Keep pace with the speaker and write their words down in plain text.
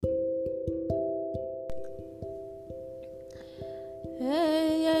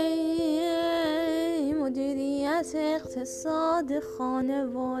مدیریت اقتصاد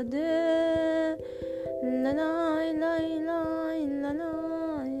خانواده لالای لای لای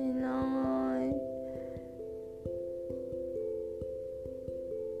لالای لای.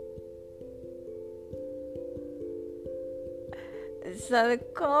 سر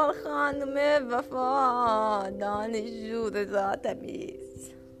کار خانم وفا، دانشجو رضا تمیز،